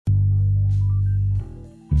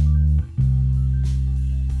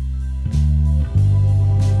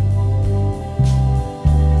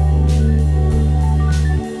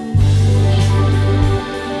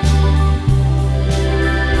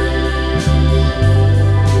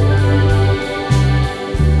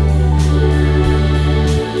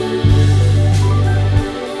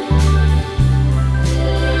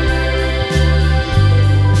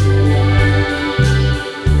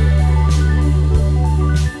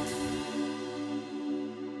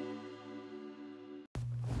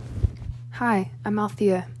Hi, I'm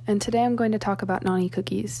Althea, and today I'm going to talk about Nani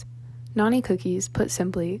cookies. Nani cookies, put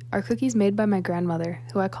simply, are cookies made by my grandmother,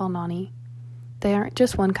 who I call Nani. They aren't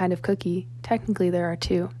just one kind of cookie, technically there are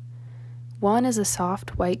two. One is a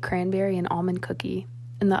soft white cranberry and almond cookie,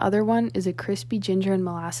 and the other one is a crispy ginger and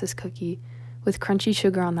molasses cookie with crunchy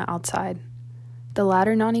sugar on the outside. The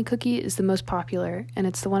latter Nani cookie is the most popular, and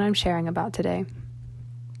it's the one I'm sharing about today.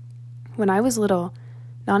 When I was little,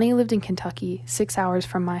 Nani lived in Kentucky, 6 hours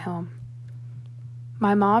from my home.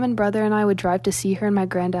 My mom and brother and I would drive to see her and my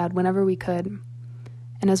granddad whenever we could.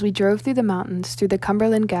 And as we drove through the mountains, through the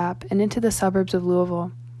Cumberland Gap, and into the suburbs of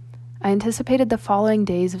Louisville, I anticipated the following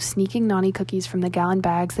days of sneaking Nani cookies from the gallon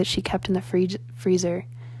bags that she kept in the freezer,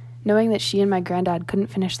 knowing that she and my granddad couldn't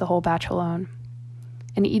finish the whole batch alone,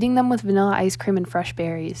 and eating them with vanilla ice cream and fresh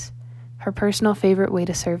berries, her personal favorite way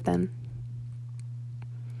to serve them.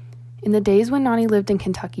 In the days when Nani lived in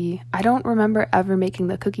Kentucky, I don't remember ever making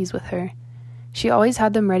the cookies with her. She always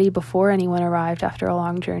had them ready before anyone arrived after a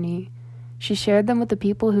long journey. She shared them with the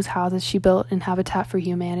people whose houses she built in Habitat for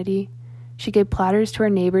Humanity. She gave platters to her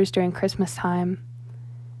neighbors during Christmas time.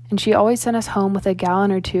 And she always sent us home with a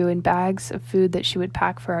gallon or two in bags of food that she would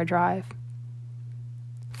pack for our drive.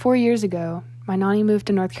 4 years ago, my Nani moved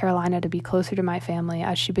to North Carolina to be closer to my family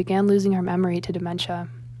as she began losing her memory to dementia.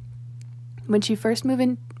 When she first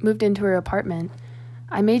moved into her apartment,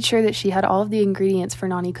 I made sure that she had all of the ingredients for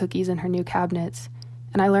Nani cookies in her new cabinets,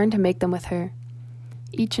 and I learned to make them with her,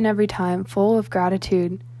 each and every time full of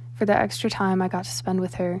gratitude for the extra time I got to spend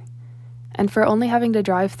with her, and for only having to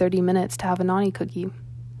drive 30 minutes to have a Nani cookie.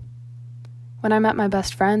 When I met my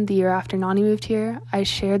best friend the year after Nani moved here, I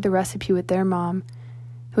shared the recipe with their mom,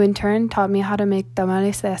 who in turn taught me how to make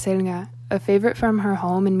tamales de acelga, a favorite from her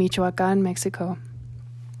home in Michoacan, Mexico.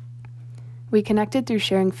 We connected through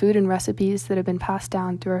sharing food and recipes that have been passed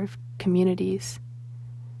down through our communities.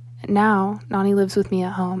 Now, Nani lives with me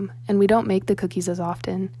at home, and we don't make the cookies as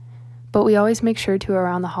often, but we always make sure to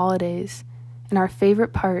around the holidays, and our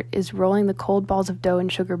favorite part is rolling the cold balls of dough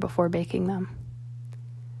and sugar before baking them.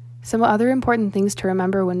 Some other important things to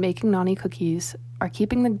remember when making Nani cookies are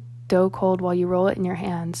keeping the dough cold while you roll it in your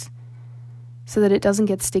hands, so that it doesn't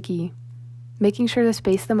get sticky, making sure to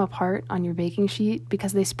space them apart on your baking sheet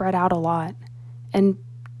because they spread out a lot, and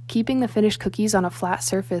keeping the finished cookies on a flat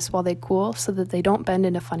surface while they cool so that they don't bend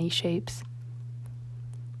into funny shapes.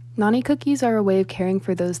 Nani cookies are a way of caring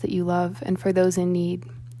for those that you love and for those in need.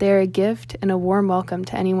 They are a gift and a warm welcome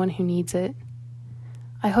to anyone who needs it.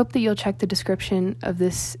 I hope that you'll check the description of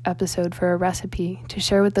this episode for a recipe to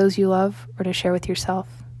share with those you love or to share with yourself.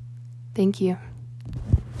 Thank you.